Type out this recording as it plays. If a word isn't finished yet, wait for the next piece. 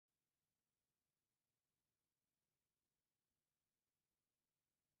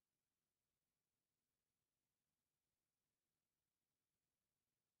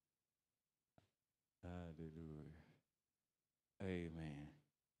Amen.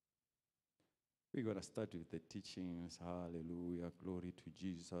 We're going to start with the teachings. Hallelujah. Glory to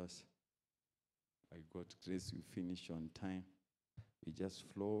Jesus. By God's grace, we finish on time. We just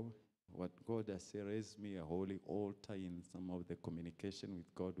flow. What God has said, raise me a holy altar in some of the communication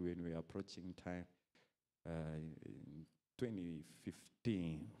with God when we are approaching time. In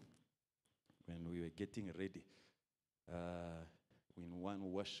 2015, when we were getting ready, in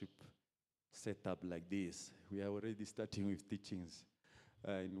one worship setup like this, we are already starting with teachings.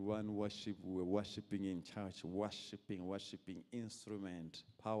 In one worship, we were worshiping in church, worshiping instrument,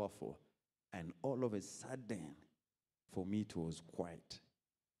 powerful. And all of a sudden, for me, it was quiet.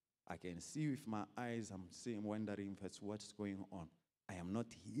 I can see with my eyes, I'm seeing, wondering what's going on. I am not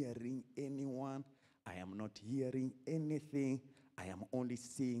hearing anyone. I am not hearing anything. I am only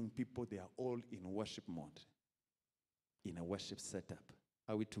seeing people. They are all in worship mode, in a worship setup.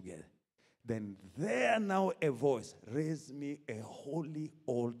 Are we together? Then there now a voice, raise me a holy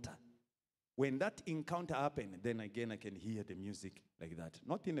altar. When that encounter happened, then again I can hear the music like that.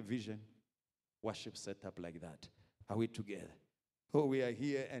 Not in a vision, worship setup like that. Are we together? Oh, we are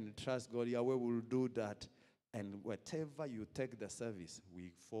here and trust God. Yahweh will do that. And whatever you take the service, we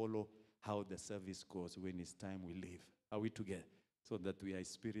follow how the service goes. When it's time, we leave. Are we together? So that we are a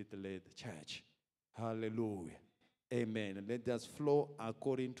spirit-led church. Hallelujah. Amen. Let us flow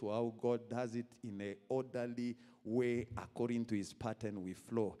according to how God does it in an orderly way. According to his pattern, we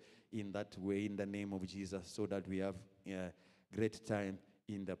flow in that way in the name of Jesus so that we have a great time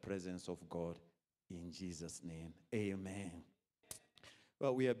in the presence of God. In Jesus' name, amen.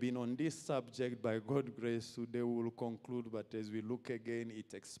 Well, we have been on this subject by God's grace. Today we will conclude, but as we look again,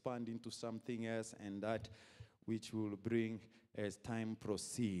 it expands into something else, and that which will bring as time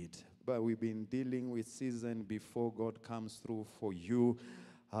proceeds. But we've been dealing with season before God comes through for you.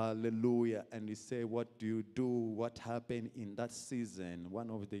 Hallelujah. And we say, what do you do? What happened in that season? One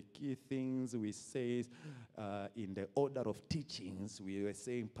of the key things we say in the order of teachings, we were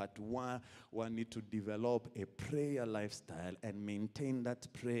saying part one need to develop a prayer lifestyle and maintain that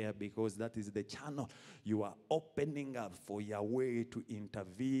prayer, because that is the channel you are opening up for Yahweh to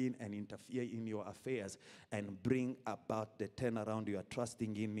intervene and interfere in your affairs and bring about the turnaround you are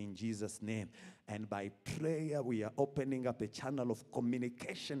trusting in Jesus' name. And by prayer, we are opening up a channel of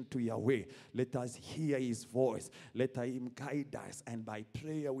communication to Yahweh. Let us hear his voice. Let him guide us. And by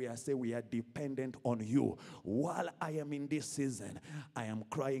prayer, we are saying we are dependent on you. While I am in this season, I am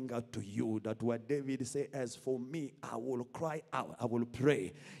crying out to you that what David said, as for me, I will cry out. I will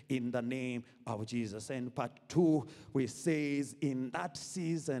pray in the name of Jesus. And part two, we says in that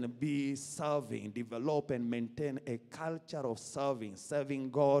season, be serving, develop and maintain a culture of serving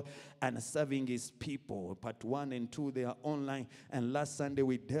God and serving his people. Part 1 and 2, they are online. And last Sunday,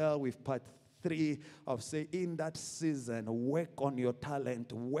 we dealt with part 3 of say, in that season, work on your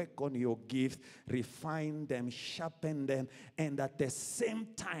talent, work on your gift, refine them, sharpen them, and at the same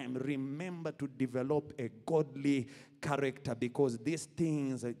time, remember to develop a godly character, because these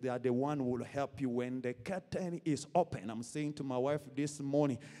things, they are the one who will help you when the curtain is open. I'm saying to my wife this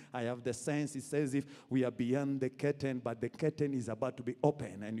morning, I have the sense, it says if we are beyond the curtain, but the curtain is about to be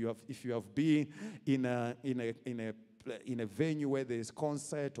open. And if you have been in a venue where there is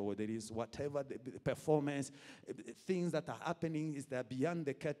concert or there is whatever the performance, things that are happening is they're beyond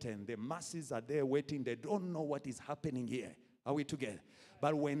the curtain. The masses are there waiting. They don't know what is happening here. Are we together?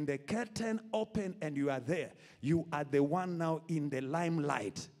 But when the curtain open and you are there, you are the one now in the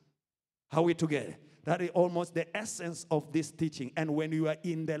limelight. Are we together? That is almost the essence of this teaching. And when you are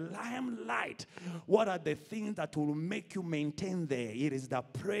in the limelight, what are the things that will make you maintain there? It is the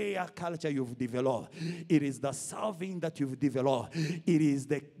prayer culture you've developed. It is the serving that you've developed. It is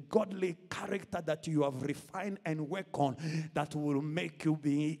the godly character that you have refined and worked on that will make you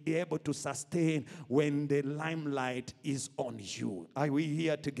be able to sustain when the limelight is on you. Are we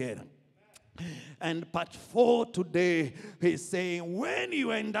here together? And part 4 today is saying, when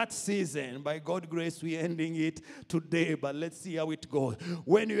you are in that season, by God's grace, we're ending it today, but let's see how it goes.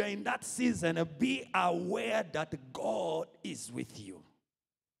 When you are in that season, be aware that God is with you.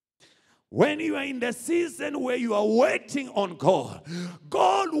 When you are in the season where you are waiting on God,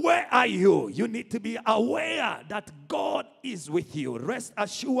 God, where are you? You need to be aware that God is with you. Rest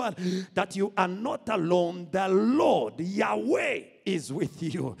assured that you are not alone. The Lord, Yahweh, is with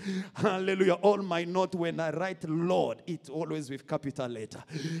you. Hallelujah. All my note, when I write Lord, it's always with capital letter.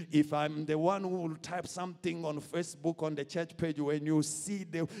 If I'm the one who will type something on Facebook, on the church page, when you see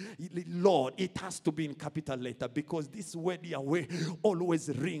the Lord, it has to be in capital letter, because this word Yahweh always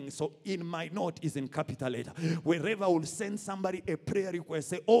rings. So in my note is in capital letter. Wherever I will send somebody a prayer request,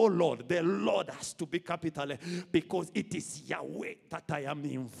 say, oh Lord, the Lord has to be capital letter, because because it is Yahweh that I am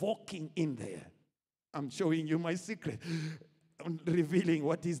invoking in there. I'm showing you my secret. I'm revealing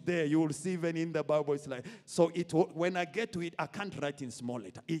what is there. You will see even in the Bible. It's like, so when I get to it, I can't write in small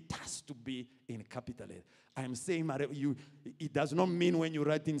letter. It has to be in capital letter. I'm saying it does not mean when you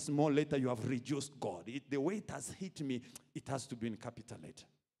write in small letter you have reduced God. The way it has hit me, it has to be in capital letter.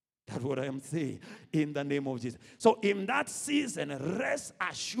 That's what I am saying in the name of Jesus. So in that season, rest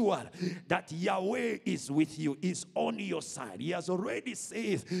assured that Yahweh is with you, is on your side. He has already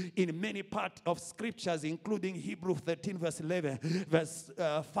said in many parts of scriptures, including Hebrews 13 verse 11, verse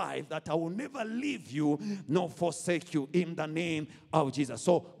 5, that I will never leave you nor forsake you in the name of Jesus.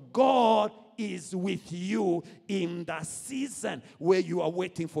 So God is with you in the season where you are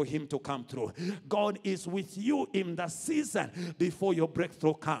waiting for him to come through. God is with you in the season before your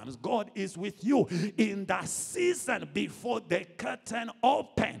breakthrough comes. God is with you in the season before the curtain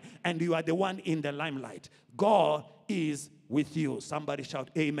open and you are the one in the limelight. God is with you. Somebody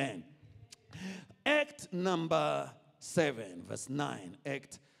shout amen. Act number 7 verse 9.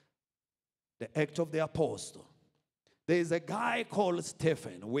 The act of the apostle. There is a guy called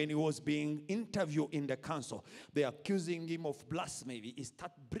Stephen. When he was being interviewed in the council, they accusing him of blasphemy. He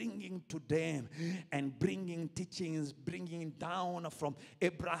started bringing to them and bringing teachings, bringing down from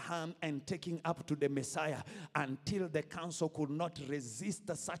Abraham and taking up to the Messiah until the council could not resist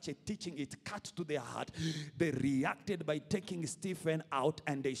such a teaching. It cut to their heart. They reacted by taking Stephen out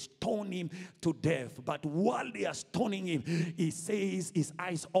and they stoned him to death. But while they are stoning him, he says his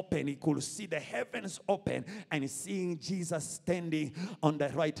eyes open. He could see the heavens open and seeing Jesus standing on the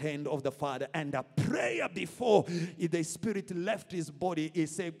right hand of the Father. And a prayer before the spirit left his body, he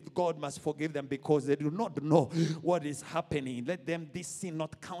said, God must forgive them because they do not know what is happening. Let them, this sin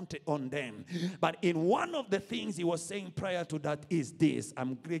not counted on them. But in one of the things he was saying prior to that is this.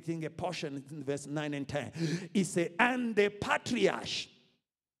 I'm reading a portion in verse 9 and 10. He said, and the patriarch,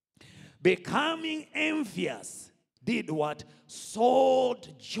 becoming envious, did what? Sold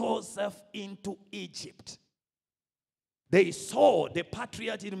Joseph into Egypt. They saw the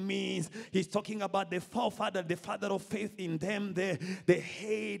patriarch. It means he's talking about the forefather, the father of faith in them, the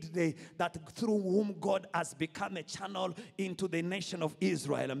head, that through whom God has become a channel into the nation of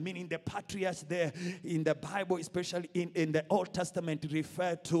Israel. Meaning the patriarchs there in the Bible, especially in the Old Testament,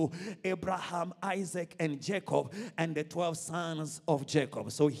 refer to Abraham, Isaac, and Jacob, and the 12 sons of Jacob.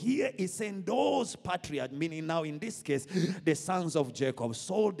 So here he's saying those patriarchs, meaning now in this case, the sons of Jacob,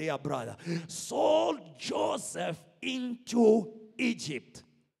 sold their brother, sold Joseph into Egypt.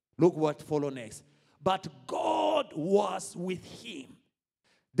 Look what follows next. But God was with him.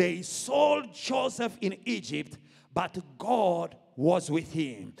 They sold Joseph in Egypt, but God was with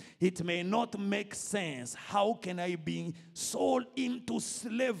him. It may not make sense. How can I be sold into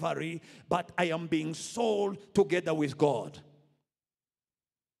slavery, but I am being sold together with God?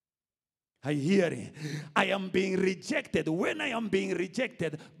 I hear it. I am being rejected. When I am being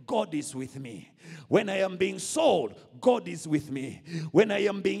rejected, God is with me. When I am being sold, God is with me. When I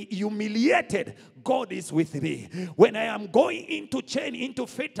am being humiliated, God is with me. When I am going into chain, into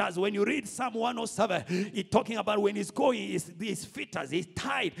fetters, when you read Psalm 107, it's talking about when he's going, these fetters, he's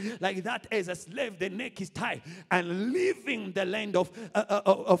tied like that as a slave, the neck is tied, and leaving the land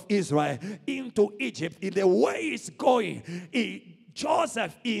of Israel into Egypt. In the way it's going,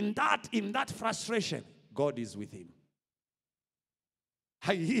 Joseph, in that frustration, God is with him.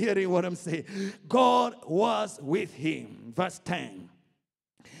 Are you hearing what I'm saying? God was with him. Verse 10.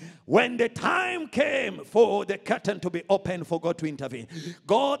 When the time came for the curtain to be opened, for God to intervene,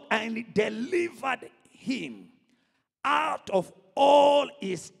 God and delivered him out of all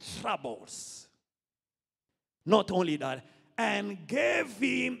his troubles. Not only that, and gave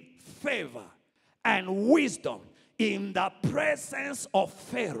him favor and wisdom in the presence of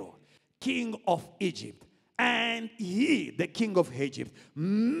Pharaoh, king of Egypt. And he, the king of Egypt,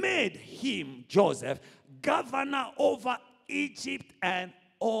 made him, Joseph, governor over Egypt and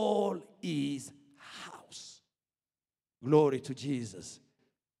all his house. Glory to Jesus.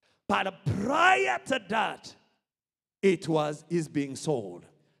 But prior to that, he's being sold,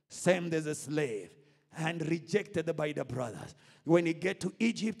 sent as a slave, and rejected by the brothers. When he get to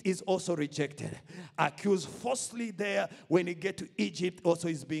Egypt, he's also rejected. Accused falsely there. When he get to Egypt, also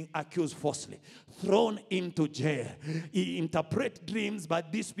is being accused falsely. Thrown into jail. He interpret dreams,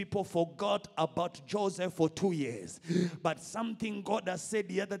 but these people forgot about Joseph for 2 years. But something God has said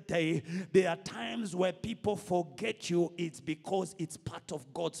the other day, there are times where people forget you. It's because it's part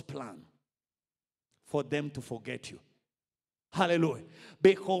of God's plan for them to forget you. Hallelujah.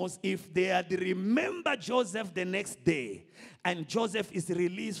 Because if they had remembered Joseph the next day, and Joseph is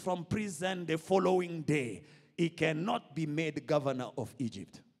released from prison the following day, he cannot be made governor of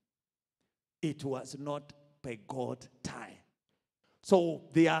Egypt. It was not by God's time. So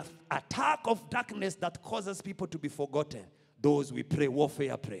the attack of darkness that causes people to be forgotten, those we pray,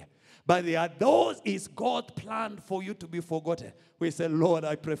 warfare prayer. But there are those is God planned for you to be forgotten. We say, Lord,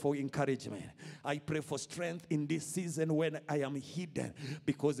 I pray for encouragement. I pray for strength in this season when I am hidden,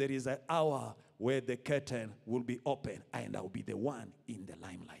 because there is an hour where the curtain will be open and I'll be the one in the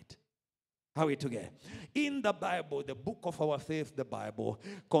limelight. How are we together? In the Bible, the book of our faith, the Bible,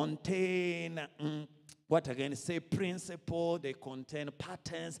 contain what again say principle, they contain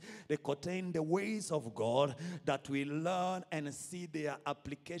patterns, they contain the ways of God that we learn and see their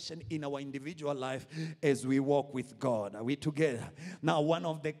application in our individual life as we walk with God. Are we together? Now, one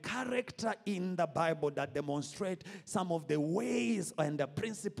of the character in the Bible that demonstrate some of the ways and the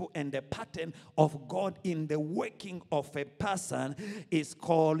principle and the pattern of God in the working of a person is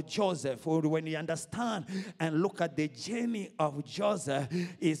called Joseph. When you understand and look at the journey of Joseph,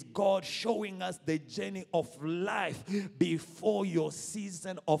 is God showing us the journey of life before your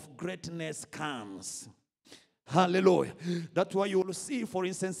season of greatness comes. Hallelujah. That's why you will see, for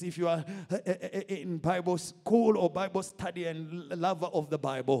instance, if you are in Bible school or Bible study and lover of the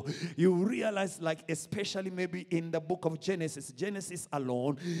Bible, you realize, like especially maybe in the book of Genesis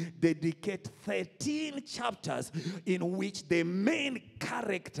alone, dedicate 13 chapters in which the main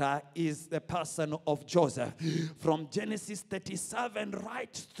character is the person of Joseph. From Genesis 37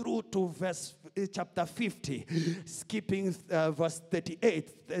 right through to chapter 50, skipping verse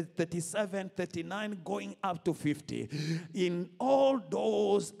 38, 37, 39, going up to 50. In all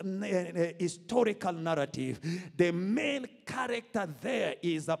those historical narrative, the main character there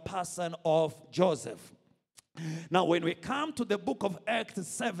is the person of Joseph. Now, when we come to the book of Acts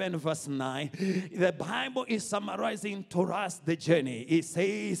 7 verse 9, the Bible is summarizing to us the journey. It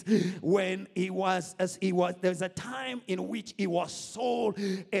says when there's a time in which he was sold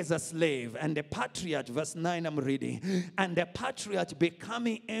as a slave. And the patriarch, verse 9 I'm reading, and the patriarch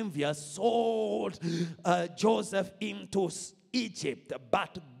becoming envious sold Joseph into Egypt,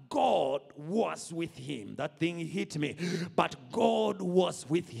 but God was with him. That thing hit me. But God was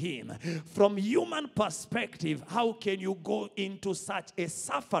with him. From human perspective, how can you go into such a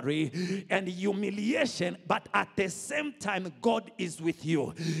suffering and humiliation, but at the same time God is with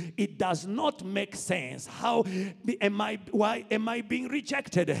you? It does not make sense. Why am I being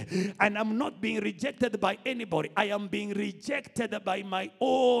rejected? And I'm not being rejected by anybody. I am being rejected by my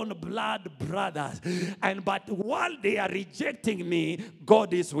own blood brothers. But while they are rejecting me,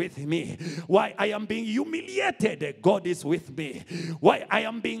 God is with me. Why I am being humiliated, God is with me. Why I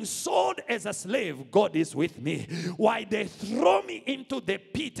am being sold as a slave, God is with me. Why they throw me into the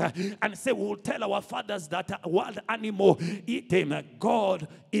pit and say, we'll tell our fathers that a wild animal eat him, God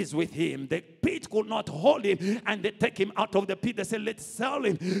is with him. The pit could not hold him, and they take him out of the pit. They say, let's sell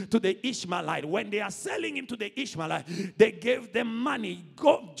him to the Ishmaelite. When they are selling him to the Ishmaelite, they gave them money.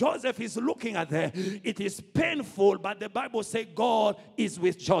 Joseph is looking at them. It is painful, but the Bible says God is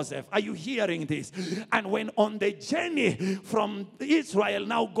with Joseph. Are you hearing this? And when on the journey from Israel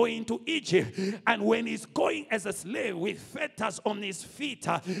now going to Egypt, and when he's going as a slave with fetters on his feet,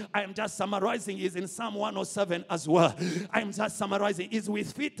 I am just summarizing, is in Psalm 107 as well. I am just summarizing, is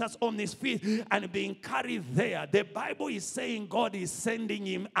with fetters on his feet and being carried there. The Bible is saying God is sending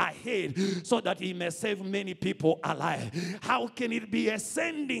him ahead so that he may save many people alive. How can it be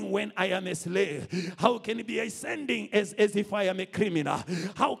ascending when I am a slave? How can it be ascending as if I am a criminal?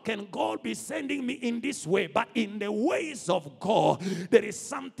 How can God be sending me in this way? But in the ways of God, there is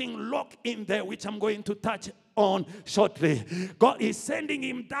something locked in there which I'm going to touch on shortly. God is sending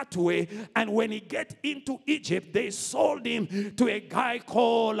him that way, and when he get into Egypt, they sold him to a guy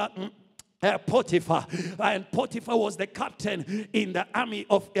called Potiphar. And Potiphar was the captain in the army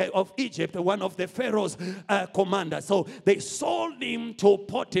of Egypt, one of the Pharaoh's commanders. So they sold him to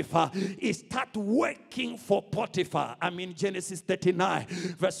Potiphar. He started working for Potiphar. I mean, Genesis 39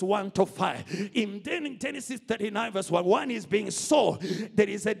 verse 1 to 5. In Genesis 39 verse 1 is being sold. There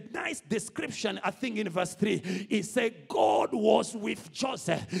is a nice description, I think in verse 3. It said God was with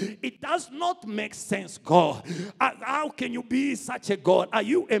Joseph. It does not make sense, God. How can you be such a God? Are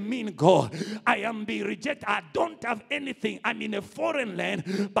you a mean God? I am being rejected. I don't have anything. I'm in a foreign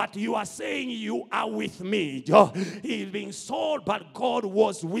land, but you are saying you are with me. He's being sold, but God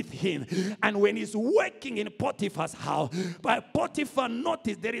was with him. And when he's working in Potiphar's house, but Potiphar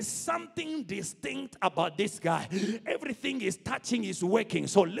noticed there is something distinct about this guy. Everything is touching is working.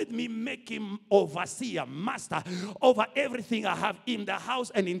 So let me make him overseer, master over everything I have in the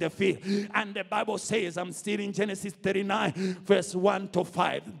house and in the field. And the Bible says, I'm still in Genesis 39 verse 1 to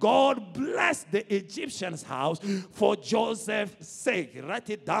 5. God blessed the Egyptian's house for Joseph's sake. Write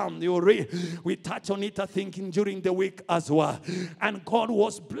it down. You read. We touch on it, I think, during the week as well. And God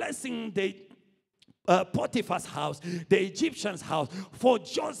was blessing the Potiphar's house, the Egyptian's house, for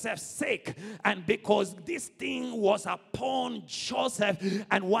Joseph's sake, and because this thing was upon Joseph.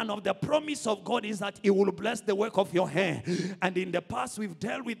 And one of the promise of God is that He will bless the work of your hand. And in the past, we've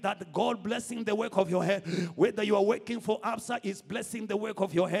dealt with that, God blessing the work of your hand. Whether you are working for ABSA, is blessing the work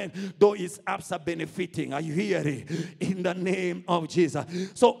of your hand, though it's ABSA benefiting. Are you hearing? In the name of Jesus.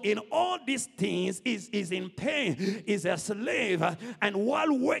 So in all these things, is in pain, is a slave, and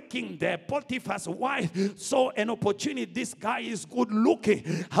while working there, Potiphar's wife saw an opportunity. This guy is good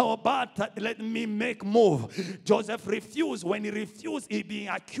looking. How about let me make move? Joseph refused. When he refused, he being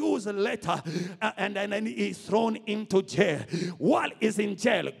accused later, and then he's thrown into jail. While he's in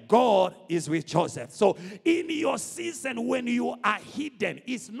jail, God is with Joseph. So in your season when you are hidden,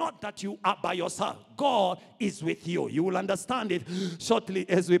 it's not that you are by yourself. God is with you. You will understand it shortly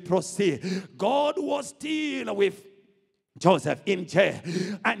as we proceed. God was still with Joseph in jail.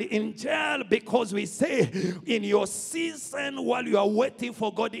 And in jail, because we say in your season while you are waiting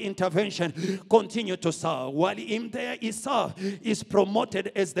for God's intervention, continue to serve. While in there he served, is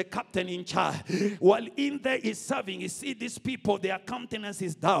promoted as the captain in charge. While in there is serving, you see these people, their countenance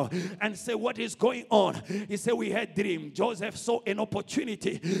is down, and say, what is going on? He said, we had dream. Joseph saw an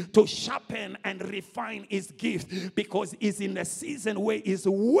opportunity to sharpen and refine his gift, because he's in a season where he's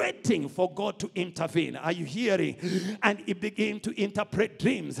waiting for God to intervene. Are you hearing? And he began to interpret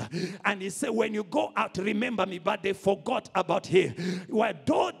dreams. And he said, when you go out, remember me. But they forgot about him. Well,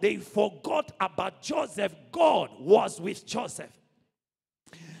 though they forgot about Joseph, God was with Joseph.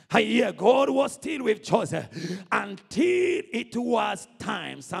 Yeah, God was still with Joseph until it was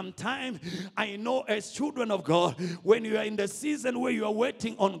time. Sometimes I know as children of God, when you are in the season where you are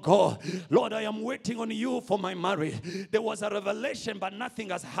waiting on God, Lord, I am waiting on you for my marriage. There was a revelation, but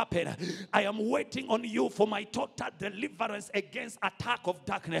nothing has happened. I am waiting on you for my total deliverance against attack of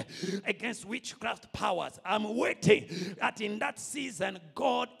darkness, against witchcraft powers. I'm waiting that in that season,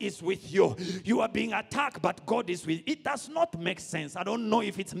 God is with you. You are being attacked, but God is with you. It does not make sense. I don't know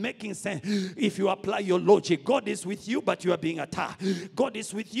if it's making sense if you apply your logic. God is with you, but you are being attacked. God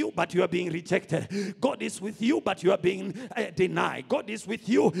is with you, but you are being rejected. God is with you, but you are being denied. God is with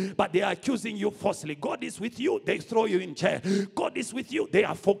you, but they are accusing you falsely. God is with you, they throw you in jail. God is with you, they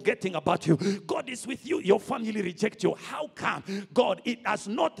are forgetting about you. God is with you, your family reject you. How come? God, it has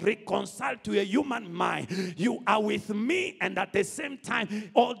not reconciled to a human mind. You are with me, and at the same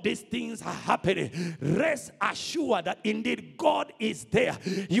time, all these things are happening. Rest assured that indeed God is there.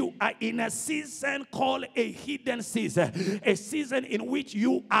 You are in a season called a hidden season, a season in which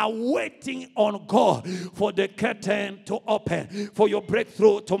you are waiting on God for the curtain to open, for your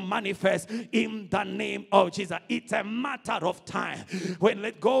breakthrough to manifest in the name of Jesus. It's a matter of time. When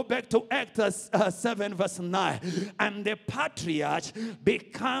let's go back to Acts 7 verse 9, and the patriarch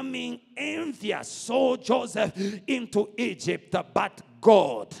becoming envious sold Joseph into Egypt, but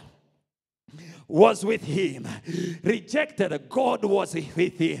God was with him. Rejected, God was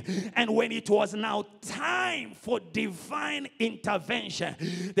with him. And when it was now time for divine intervention,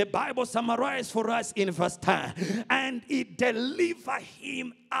 the Bible summarized for us in verse 10, and it delivered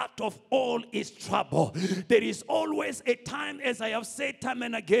him out of all his trouble. There is always a time, as I have said time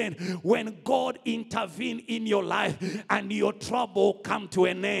and again, when God intervenes in your life and your trouble come to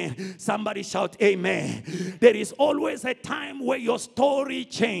an end. Somebody shout amen. There is always a time where your story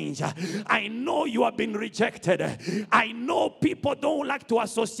change. I know you have been rejected. I know people don't like to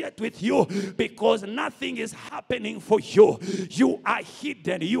associate with you because nothing is happening for you. You are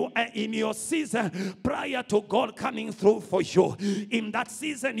hidden. You are in your season prior to God coming through for you. In that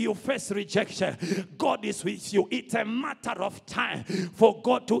season, you face rejection. God is with you. It's a matter of time for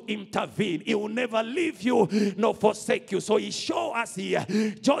God to intervene. He will never leave you nor forsake you. So he shows us here,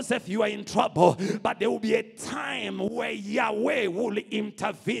 Joseph, you are in trouble, but there will be a time where Yahweh will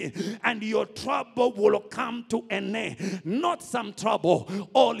intervene and your trouble will come to an end. Not some trouble,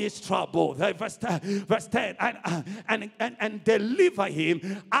 all is trouble. Verse 10, and deliver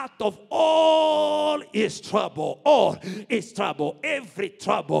him out of all his trouble. All his trouble, every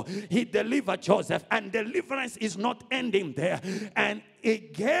trouble. He delivered Joseph, and deliverance is not ending there. And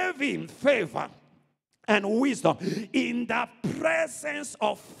it gave him favor and wisdom in the presence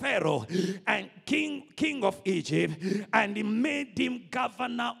of Pharaoh and king of Egypt, and he made him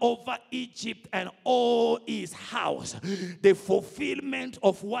governor over Egypt and all his house. The fulfillment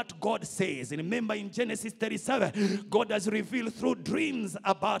of what God says. And remember in Genesis 37, God has revealed through dreams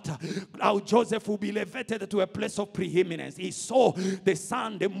about how Joseph will be elevated to a place of preeminence. He saw the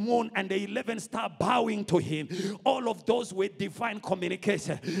sun, the moon, and the 11 stars bowing to him. All of those were divine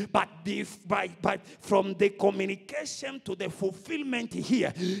communication. But from the communication to the fulfillment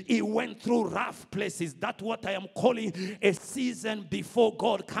here, he went through rough places. That's what I am calling a season before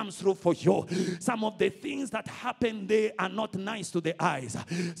God comes through for you. Some of the things that happen there are not nice to the eyes.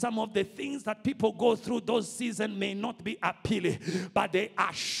 Some of the things that people go through those seasons may not be appealing. But the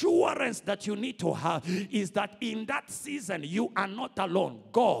assurance that you need to have is that in that season you are not alone.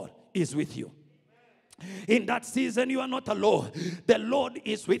 God is with you. In that season, you are not alone. The Lord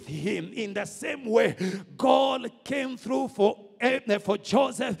is with him. In the same way, God came through for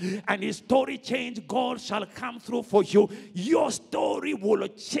Joseph and his story changed. God shall come through for you. Your story will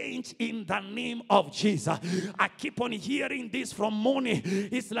change in the name of Jesus. I keep on hearing this from morning.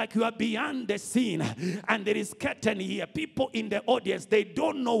 It's like you are beyond the scene and there is curtain here. People in the audience, they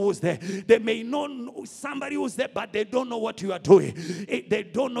don't know who's there. They may know somebody who's there, but they don't know what you are doing. They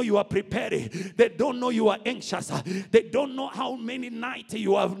don't know you are preparing. They don't know you are anxious. They don't know how many nights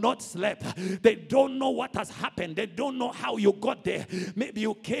you have not slept. They don't know what has happened. They don't know how you got there. Maybe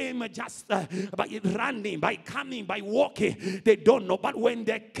you came just by running, by coming, by walking. They don't know. But when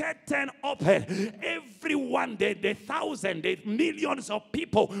the curtain opened, everyone, the thousands, the millions of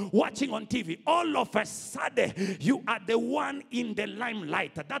people watching on TV, all of a sudden, you are the one in the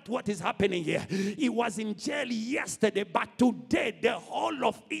limelight. That's what is happening here. He was in jail yesterday, but today, the whole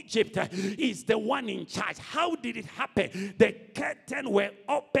of Egypt is the one in charge. How did it happen? The curtain were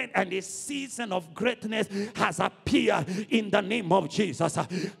open and a season of greatness has appeared in the name of Jesus.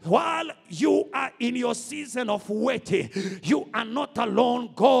 While you are in your season of waiting, you are not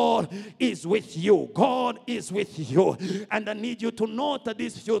alone. God is with you. God is with you. And I need you to note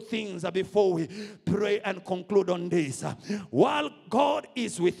these few things before we pray and conclude on this. While God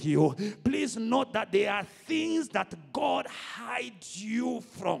is with you, please note that there are things that God hides you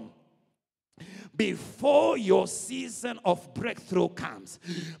from. Before your season of breakthrough comes,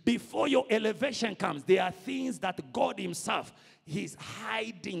 before your elevation comes, there are things that God himself He's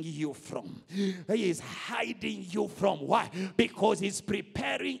hiding you from. He is hiding you from. Why? Because he's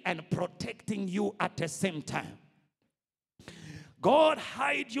preparing and protecting you at the same time. God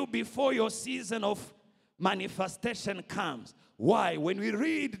hides you before your season of manifestation comes. Why? When we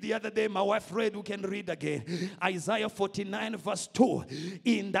read the other day, my wife read, we can read again. Isaiah 49 verse 2.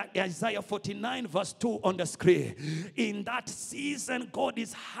 In that Isaiah 49 verse 2 on the screen. In that season, God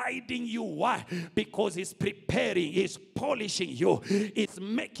is hiding you. Why? Because he's preparing, he's polishing you, he's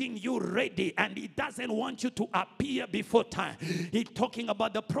making you ready, and he doesn't want you to appear before time. He's talking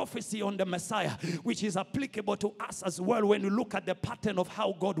about the prophecy on the Messiah, which is applicable to us as well when you look at the pattern of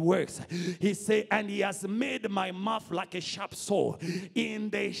how God works. He said, and he has made my mouth like a sharp sword. In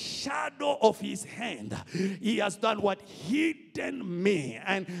the shadow of his hand, he has done what? Hidden me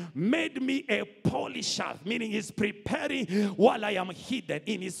and made me a polisher, meaning he's preparing while I am hidden.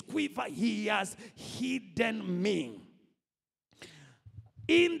 In his quiver, he has hidden me.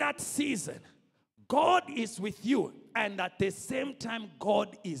 In that season, God is with you, and at the same time,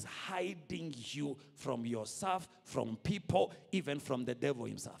 God is hiding you from yourself, from people, even from the devil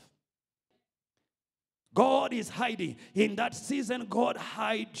himself. God is hiding. In that season, God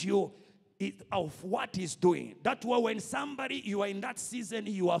hides you of what he's doing. That's why when somebody, you are in that season,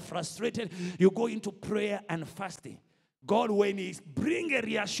 you are frustrated, you go into prayer and fasting. God, when he brings a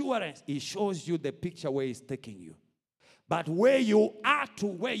reassurance, he shows you the picture where he's taking you. But where you are to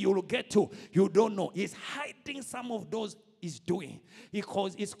where you will get to, you don't know. He's hiding some of those he's doing.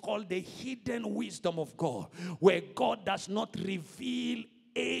 Because it's called the hidden wisdom of God, where God does not reveal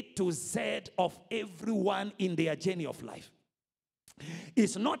A to Z of everyone in their journey of life.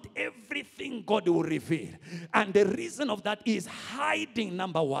 It's not everything God will reveal. And the reason of that is hiding,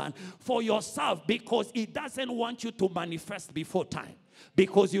 number one, for yourself, because he doesn't want you to manifest before time,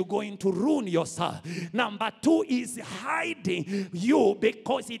 because you're going to ruin yourself. Number two is hiding you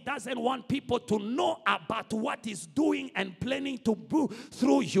because he doesn't want people to know about what he's doing and planning to do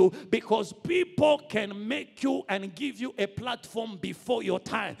through you, because people can make you and give you a platform before your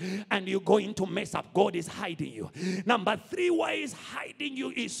time and you're going to mess up. God is hiding you. Number three, why he's hiding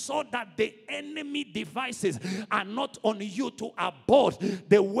you is so that the enemy devices are not on you to abort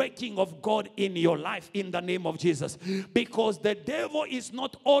the working of God in your life in the name of Jesus. Because the devil devil is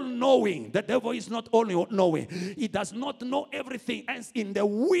not all-knowing. The devil is not all-knowing. He does not know everything. And in the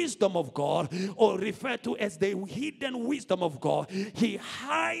wisdom of God, or referred to as the hidden wisdom of God, he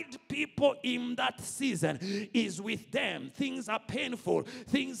hides people in that season, is with them. Things are painful,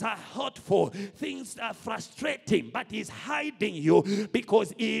 things are hurtful, things are frustrating, but he's hiding you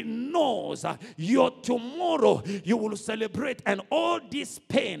because he knows your tomorrow you will celebrate, and all this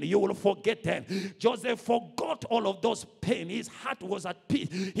pain you will forget them. Joseph forgot all of those pain. His heart was at peace.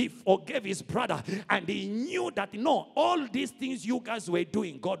 He forgave his brother, and he knew that no, all these things you guys were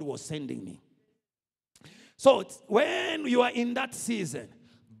doing, God was sending me. So when you are in that season,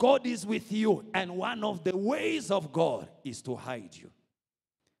 God is with you, and one of the ways of God is to hide you.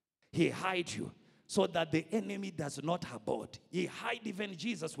 He hides you so that the enemy does not abort. He hid even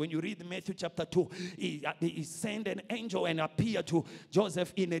Jesus. When you read Matthew chapter 2, he sent an angel and appeared to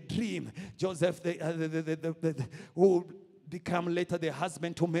Joseph in a dream. Joseph, who become later the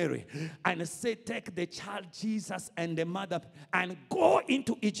husband to Mary, and said, take the child Jesus and the mother and go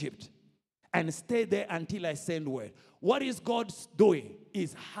into Egypt and stay there until I send word. What is God doing?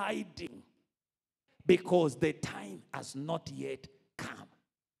 Is hiding, because the time has not yet come.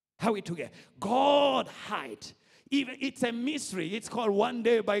 How are we together? God hide. Even it's a mystery. It's called, one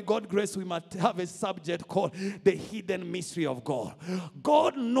day by God's grace we must have a subject called the hidden mystery of God.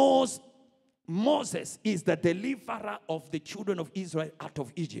 God knows Moses is the deliverer of the children of Israel out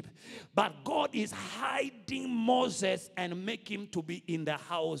of Egypt. But God is hiding Moses and making him to be in the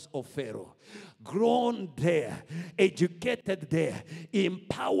house of Pharaoh. Grown there, educated there,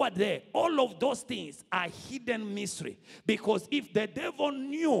 empowered there. All of those things are hidden mystery. Because if the devil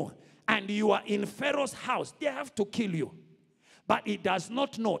knew and you are in Pharaoh's house, they have to kill you. But he does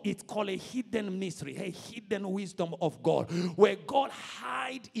not know. It's called a hidden mystery, a hidden wisdom of God, where God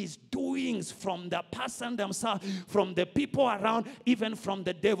hides his doings from the person themselves, from the people around, even from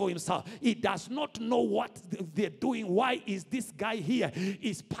the devil himself. He does not know what they're doing. Why is this guy here?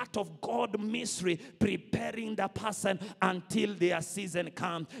 It's part of God's mystery, preparing the person until their season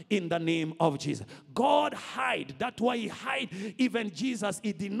comes in the name of Jesus. God hide. That's why he hide even Jesus.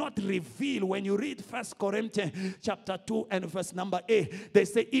 He did not reveal. When you read 1 Corinthians chapter 2 and verse number 8, they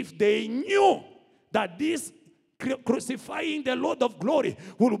say if they knew that this crucifying the Lord of glory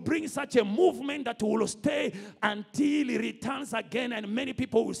will bring such a movement that will stay until he returns again, and many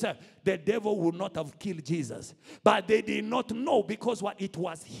people will say the devil would not have killed Jesus. But they did not know, because what? It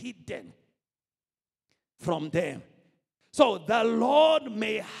was hidden from them. So the Lord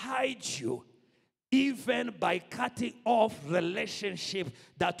may hide you even by cutting off relationships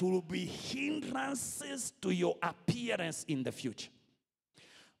that will be hindrances to your appearance in the future.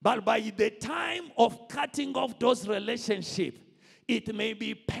 But by the time of cutting off those relationships, it may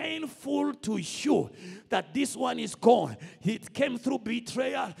be painful to you that this one is gone. It came through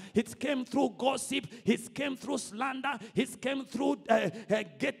betrayal. It came through gossip. It came through slander. It came through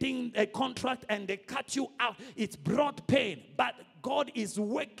getting a contract, and they cut you out. It's brought pain. But God is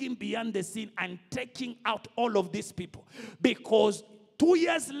working behind the scene and taking out all of these people. Because 2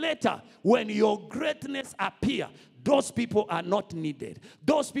 years later, when your greatness appears, those people are not needed.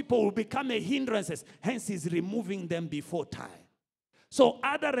 Those people will become a hindrance. Hence, he's removing them before time. So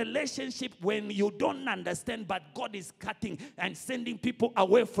other relationship, when you don't understand, but God is cutting and sending people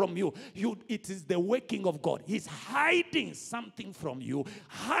away from you, it is the working of God. He's hiding something from you,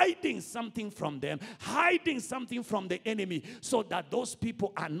 hiding something from them, hiding something from the enemy, so that those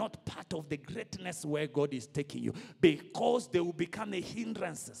people are not part of the greatness where God is taking you, because they will become a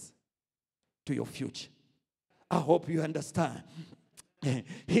hindrances to your future. I hope you understand.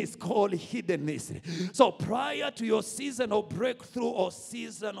 It's called hidden mystery. So prior to your season of breakthrough or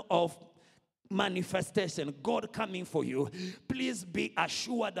season of manifestation, God coming for you, please be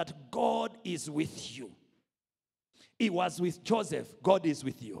assured that God is with you. He was with Joseph, God is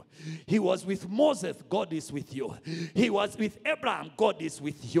with you. He was with Moses, God is with you. He was with Abraham, God is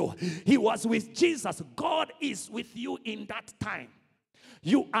with you. He was with Jesus, God is with you in that time.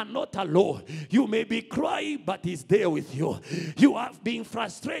 You are not alone. You may be crying, but he's there with you. You have been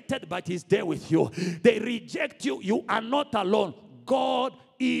frustrated, but he's there with you. They reject you. You are not alone. God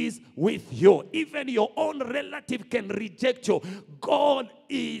is with you. Even your own relative can reject you. God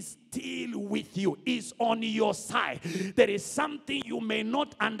is still with you, is on your side. There is something you may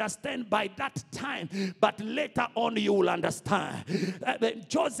not understand by that time, but later on you will understand.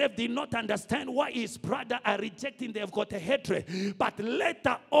 Joseph did not understand why his brother are rejecting. They've got a hatred. But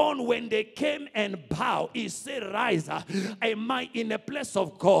later on, when they came and bowed, he said, rise, am I in a place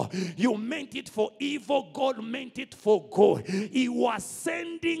of God? You meant it for evil, God meant it for good. He was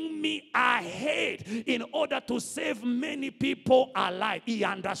sending me ahead in order to save many people alive. He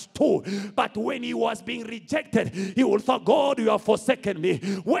understood. But when he was being rejected, he would thought, God, you have forsaken me.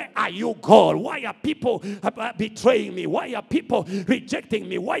 Where are you, God? Why are people betraying me? Why are people rejecting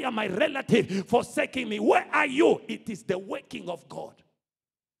me? Why are my relatives forsaking me? Where are you? It is the working of God.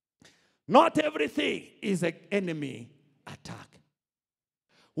 Not everything is an enemy attack.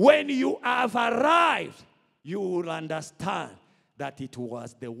 When you have arrived, you will understand that it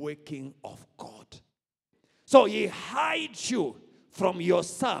was the working of God. So he hides you from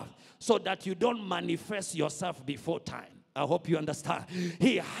yourself so that you don't manifest yourself before time. I hope you understand.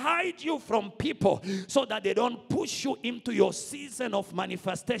 He hides you from people so that they don't push you into your season of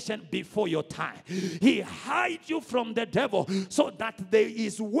manifestation before your time. He hides you from the devil so that there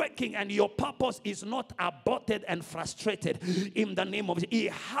is working and your purpose is not aborted and frustrated in the name of Jesus. He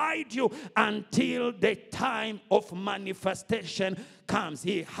hides you until the time of manifestation comes.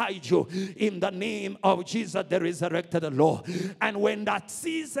 He hides you in the name of Jesus, the resurrected Lord. And when that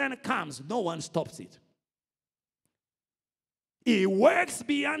season comes, no one stops it. He works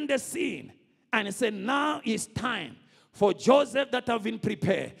beyond the scene and said, now is time for Joseph that have been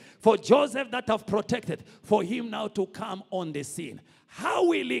prepared, for Joseph that have protected, for him now to come on the scene. How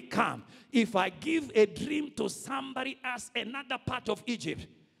will he come? If I give a dream to somebody else, another part of Egypt,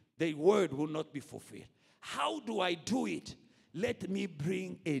 the word will not be fulfilled. How do I do it? Let me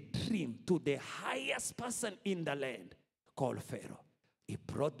bring a dream to the highest person in the land, called Pharaoh. He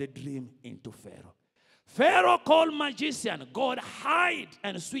brought the dream into Pharaoh. Pharaoh called magician. God hide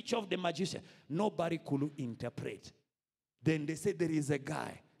and switch off the magician. Nobody could interpret. Then they said there is a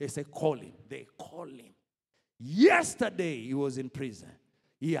guy. They said call him. They call him. Yesterday he was in prison.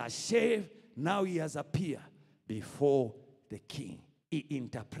 He has shaved. Now he has appeared before the king. He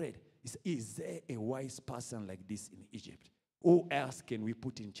interpreted. He said, is there a wise person like this in Egypt? Who else can we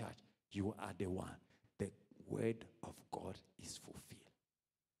put in charge? You are the one. The word of God is fulfilled.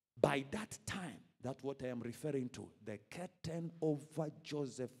 By that time, that's what I am referring to. The curtain over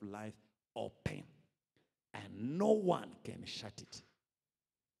Joseph's life open. And no one can shut it.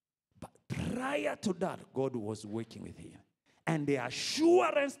 But prior to that, God was working with him. And the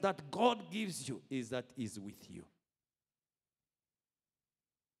assurance that God gives you is that He's with you.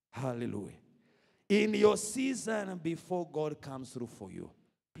 Hallelujah. In your season before God comes through for you,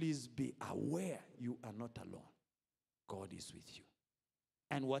 please be aware you are not alone. God is with you.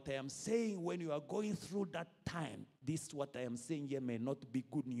 And what I am saying, when you are going through that time, this what I am saying here may not be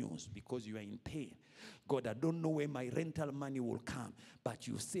good news because you are in pain. God, I don't know where my rental money will come. But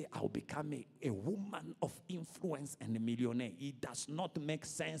you say, I'll become a woman of influence and a millionaire. It does not make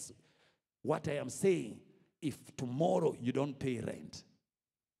sense what I am saying if tomorrow you don't pay rent.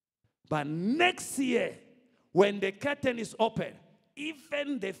 But next year, when the curtain is open,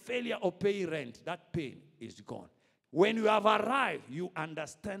 even the failure of paying rent, that pain is gone. When you have arrived, you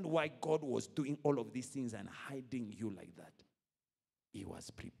understand why God was doing all of these things and hiding you like that. He was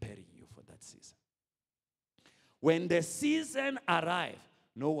preparing you for that season. When the season arrives,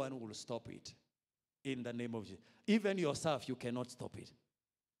 no one will stop it. In the name of Jesus. Even yourself, you cannot stop it.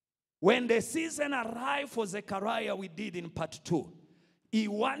 When the season arrived for Zechariah, we did in part 2. He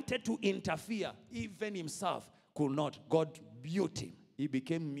wanted to interfere. Even himself could not. God mute him. He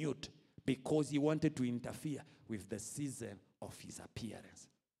became mute because he wanted to interfere with the season of his appearance.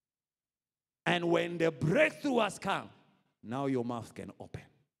 And when the breakthrough has come, now your mouth can open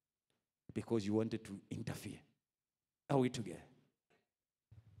because you wanted to interfere. Are we together?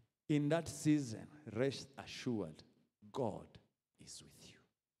 In that season, rest assured, God is with you.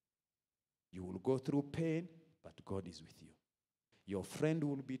 You will go through pain, but God is with you. Your friend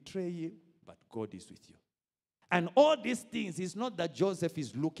will betray you, but God is with you. And all these things, it's not that Joseph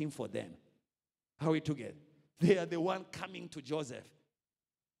is looking for them. Are we together? They are the one coming to Joseph.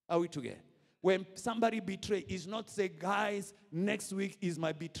 Are we together? When somebody betrays, it's not say, guys, next week is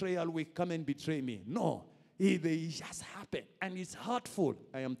my betrayal week, come and betray me. No, it just happened. And it's hurtful,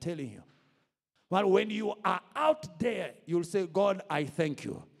 I am telling you. But when you are out there, you'll say, God, I thank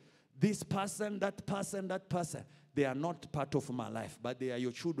you. This person, that person, that person, they are not part of my life, but they are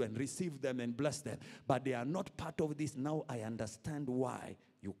your children. Receive them and bless them. But they are not part of this. Now I understand why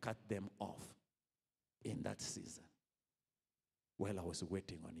you cut them off in that season. while I was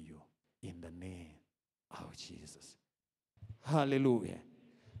waiting on you. In the name of Jesus. Hallelujah.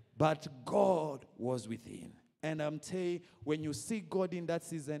 But God was within. And I'm telling you, when you see God in that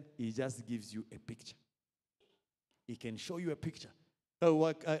season, he just gives you a picture. He can show you a picture.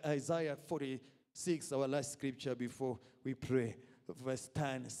 Isaiah 46, our last scripture before we pray, verse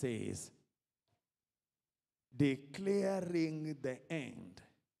 10 says, declaring the end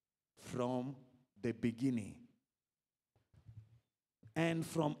from the beginning and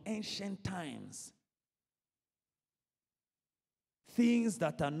from ancient times, things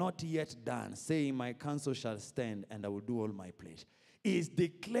that are not yet done, saying, my counsel shall stand and I will do all my pledge. Is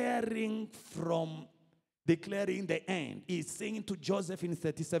declaring the end. He's saying to Joseph in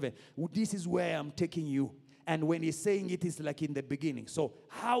 37, this is where I'm taking you. And when he's saying it, is like in the beginning. So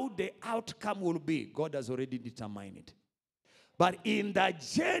how the outcome will be, God has already determined it. But in the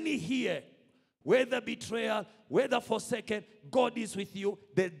journey here, whether betrayal, whether forsaken, God is with you.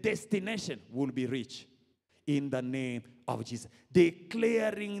 The destination will be reached. In the name of Jesus.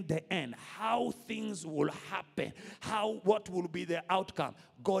 Declaring the end. How things will happen. What will be the outcome.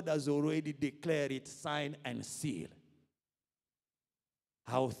 God has already declared it, signed and sealed.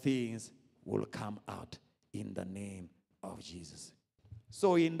 How things will come out in the name of Jesus.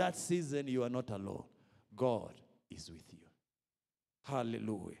 So in that season, you are not alone. God is with you.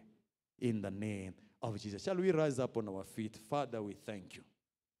 Hallelujah. In the name of Jesus. Shall we rise up on our feet? Father, we thank you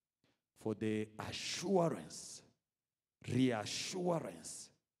for the assurance, reassurance,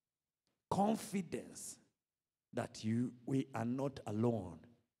 confidence that we are not alone.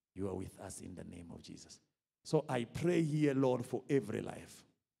 You are with us in the name of Jesus. So I pray here, Lord, for every life.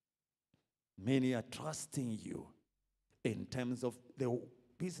 Many are trusting you in terms of the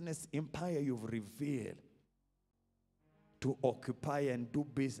business empire you've revealed to occupy and do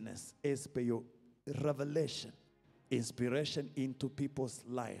business as per your revelation, inspiration into people's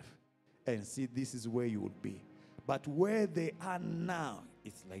life. And see, this is where you would be. But where they are now,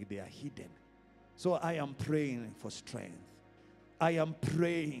 it's like they are hidden. So I am praying for strength. I am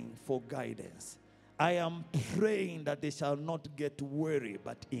praying for guidance. I am praying that they shall not get weary,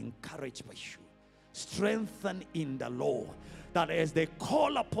 but encouraged by you. Strengthened in the Lord. That as they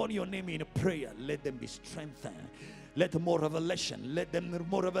call upon your name in prayer, let them be strengthened. Let more revelation,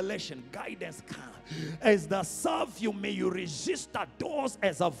 guidance come. As they serve you, may you resist the doors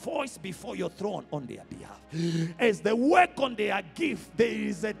as a voice before your throne on their behalf. As they work on their gift, there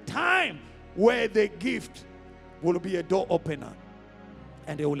is a time where the gift will be a door opener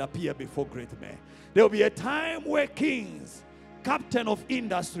and they will appear before great men. There will be a time where kings, captain of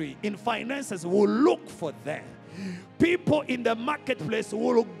industry, in finances will look for them. People in the marketplace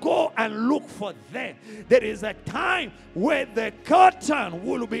will go and look for them. There is a time where the curtain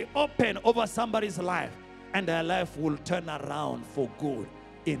will be open over somebody's life and their life will turn around for good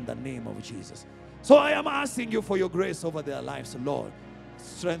in the name of Jesus. So I am asking you for your grace over their lives, Lord.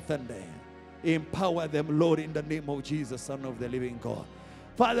 Strengthen them. Empower them, Lord, in the name of Jesus, Son of the living God.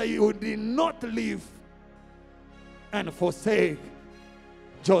 Father, you did not leave and forsake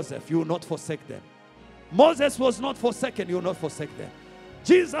Joseph. You will not forsake them. Moses was not forsaken, you will not forsake them.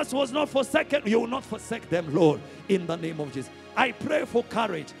 Jesus was not forsaken, you will not forsake them, Lord, in the name of Jesus. I pray for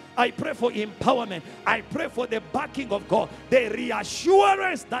courage. I pray for empowerment. I pray for the backing of God, the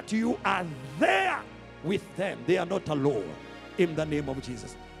reassurance that you are there with them. They are not alone, in the name of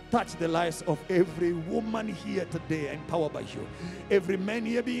Jesus. Touch the lives of every woman here today, empowered by you. Every man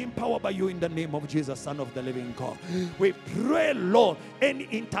here be empowered by you in the name of Jesus, Son of the living God. We pray, Lord, any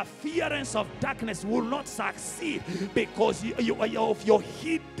interference of darkness will not succeed because you are of your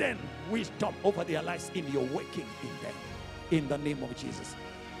hidden wisdom over their lives in your working in them. In the name of Jesus.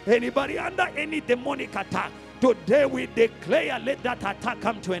 Anybody under any demonic attack, today we declare, let that attack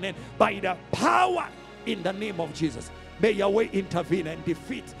come to an end by the power in the name of Jesus. May Yahweh intervene and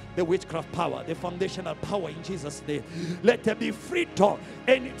defeat the witchcraft power, the foundational power in Jesus' name. Let there be freedom.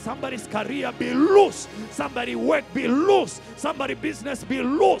 And somebody's career be loose. Somebody work be loose. Somebody business be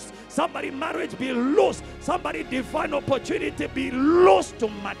loose. Somebody marriage be loose. Somebody divine opportunity be loose to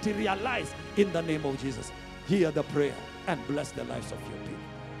materialize in the name of Jesus. Hear the prayer and bless the lives of your people.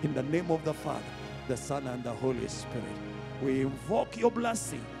 In the name of the Father, the Son, and the Holy Spirit, we invoke your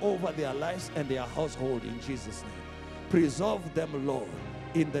blessing over their lives and their household in Jesus' name. Preserve them, Lord,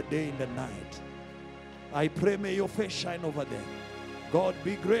 in the day, in the night. I pray, may your face shine over them. God,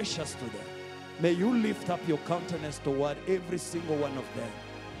 be gracious to them. May you lift up your countenance toward every single one of them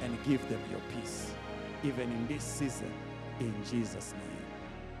and give them your peace, even in this season, in Jesus'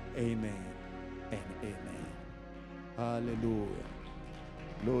 name. Amen and amen. Hallelujah.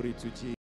 Glory to Jesus.